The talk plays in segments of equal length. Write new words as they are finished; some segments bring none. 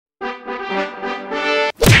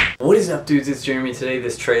What is up, dudes? It's Jeremy. Today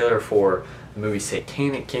this trailer for the movie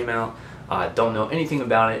Satanic came out. Don't know anything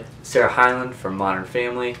about it. Sarah Hyland from Modern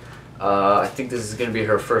Family. I think this is going to be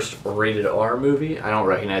her first rated R movie. I don't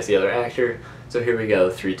recognize the other actor. So here we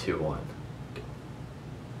go. 3, 2, 1.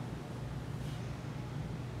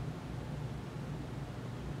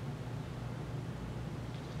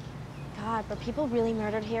 God, were people really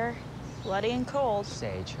murdered here? Bloody and cold.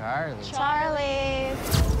 Say Charlie. Charlie!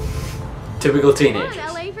 Typical teenagers.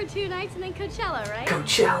 We're in LA for 2 nights and then Coachella, right?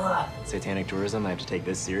 Coachella. Satanic tourism, I have to take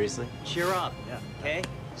this seriously. Cheer up, okay?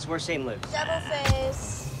 This is where Satan lives. Double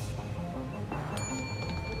face.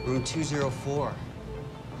 Room 204.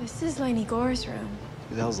 This is Lainey Gore's room.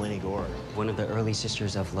 Who the hell's Lainey Gore? One of the early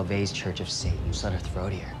sisters of LaVey's Church of Satan. Slit her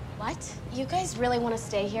throat here. What? You guys really want to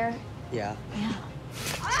stay here? Yeah. Yeah.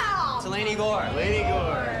 It's Lainey Gore. Lainey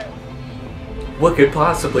Gore. What could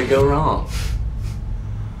possibly go wrong?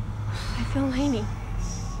 I feel Lainey.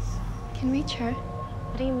 Can reach her.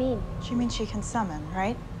 What do you mean? She means she can summon,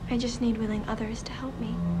 right? I just need willing others to help me.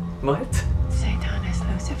 What? Satanis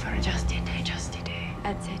Lucifer justite justite.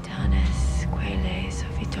 Et Satanis quae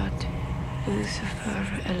suffitot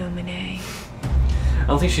Lucifer illumine. I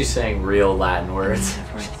don't think she's saying real Latin words. The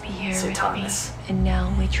fourth be here Satanis. with me. And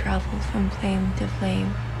now we travel from flame to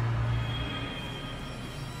flame.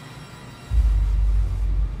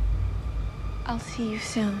 I'll see you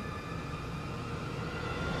soon.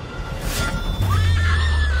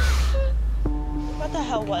 What the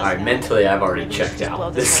hell was Alright, that? mentally I've already checked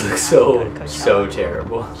out. This looks so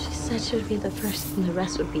terrible. She said she would be the first and the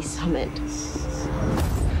rest would be summoned.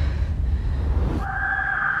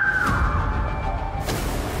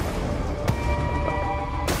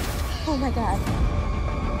 Oh my God.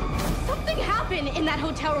 Something happened in that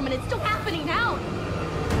hotel room and it's still happening now.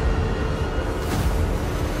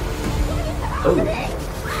 Oh.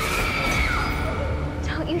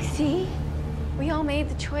 Don't you see? We all made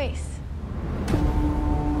the choice.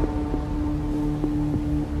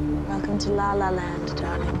 Welcome to La La Land,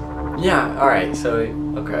 darling. Yeah, alright, so,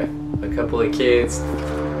 okay. A couple of kids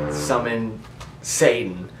summon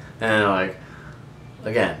Satan, and they're like,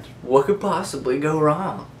 again, what could possibly go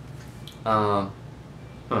wrong? That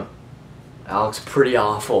looks pretty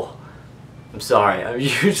awful. I'm sorry, I'm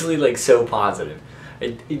usually, like, so positive.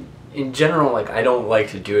 In general, like, I don't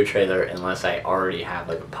like to do a trailer unless I already have,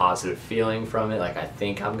 like, a positive feeling from it, like, I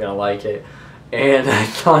think I'm gonna like it. And I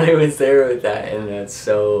thought it was there with that, and that's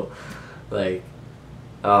so, like,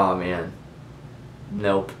 oh man.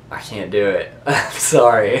 Nope, I can't do it. I'm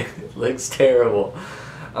sorry. It looks terrible.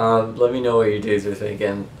 Let me know what you dudes are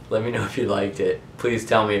thinking. Let me know if you liked it. Please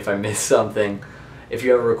tell me if I missed something. If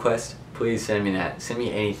you have a request, please send me that. Send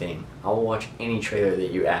me anything. I will watch any trailer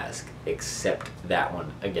that you ask, except that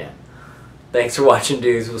one again. Thanks for watching,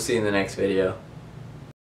 dudes. We'll see you in the next video.